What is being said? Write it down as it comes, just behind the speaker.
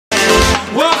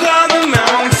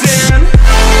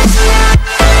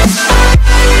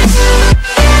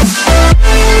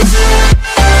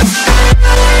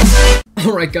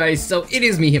Alright guys, so it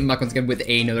is me Hitman back once again with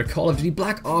another Call of Duty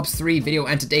Black Ops 3 video,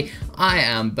 and today I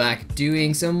am back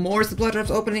doing some more supply drops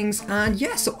openings. And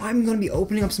yeah, so I'm going to be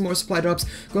opening up some more supply drops,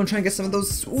 going to try and get some of those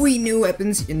sweet new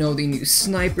weapons, you know, the new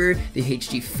sniper, the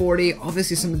HG40,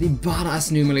 obviously some of the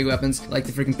badass new melee weapons like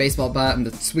the freaking baseball bat and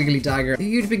the swiggly dagger, a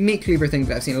huge big meat cleaver thing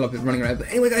that I've seen a lot of people running around. But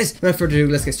anyway guys, without further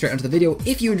ado, let's get straight into the video.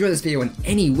 If you enjoy this video in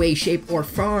any way, shape or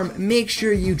form, make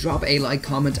sure you drop a like,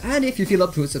 comment, and if you feel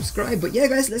up to it, subscribe. But yeah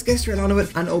guys, let's get straight on with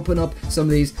it and open up some of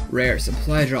these rare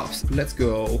supply drops. Let's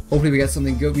go. Hopefully we get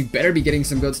something good. We better be getting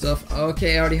some good stuff.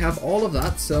 Okay, I already have all of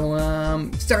that, so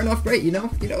starting off great, you know,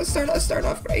 start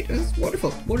off great. It's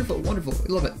wonderful.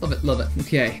 Love it.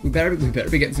 Okay, we better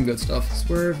be getting some good stuff.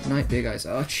 Swerve, night, big eyes.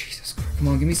 Oh Jesus Christ, come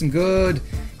on, give me some good.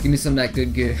 Give me some of that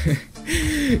good.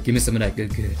 Give me some of that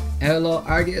good. Outlaw,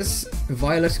 Argus,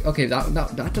 Violet. Okay,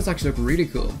 that does actually look really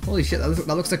cool. Holy shit, that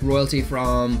looks like royalty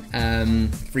from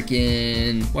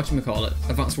freaking whatchamacallit,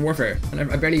 Advanced Warfare. And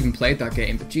I barely even played that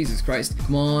game, but Jesus Christ.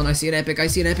 Come on, I see an epic.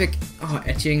 Oh,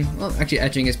 etching. Well, actually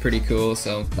etching is pretty cool,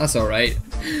 so that's alright.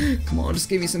 Come on, just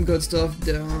give me some good stuff.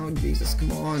 Oh, Jesus,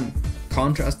 come on.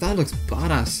 Contrast, that looks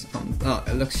badass. Oh,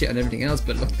 it looks shit on everything else,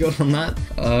 but it looks good on that.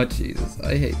 Oh Jesus,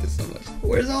 I hate this so much.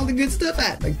 Where's all the good stuff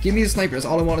at? Like, give me a sniper. That's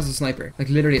all I want is a sniper. Like,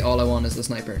 literally all I want is a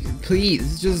sniper.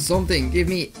 Please, just something. Give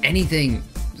me anything.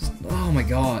 Just, oh my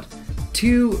god.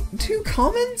 Two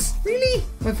commons? Really?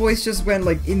 My voice just went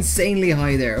like insanely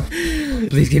high there.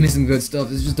 Please give me some good stuff.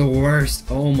 This is just the worst.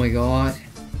 Oh my god.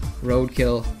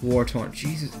 Roadkill, War-Torn.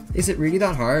 Jesus, is it really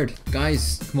that hard?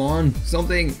 Guys, come on,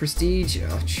 something. Prestige.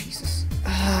 Oh Jesus.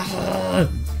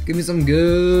 Give me some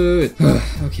good.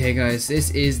 Okay guys, this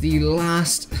is the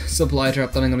last supply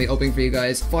drop that I'm gonna be opening for you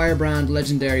guys. Firebrand,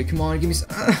 legendary. Come on, give me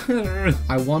some.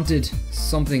 I wanted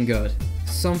something good.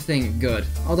 Something good.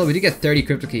 Although we did get 30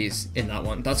 crypto keys in that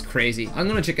one. That's crazy. I'm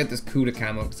gonna check out this Kuda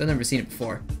camo because I've never seen it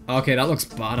before. Okay, that looks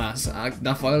badass.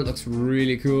 That file looks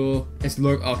really cool.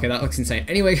 Okay, that looks insane.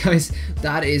 Anyway guys,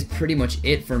 that is pretty much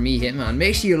it for me, Hitman.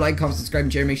 Make sure you like, comment, subscribe,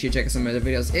 and share. Make sure you check out some of my other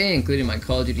videos, including my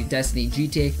Call of Duty, Destiny,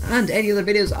 GTA, and any other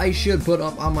videos I should put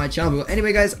up on my channel. But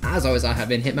anyway guys, as always, I have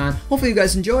been Hitman. Hopefully you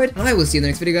guys enjoyed, and I will see you in the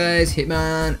next video guys.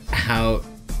 Hitman out.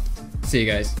 See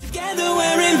you guys. Together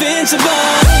we're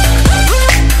invincible.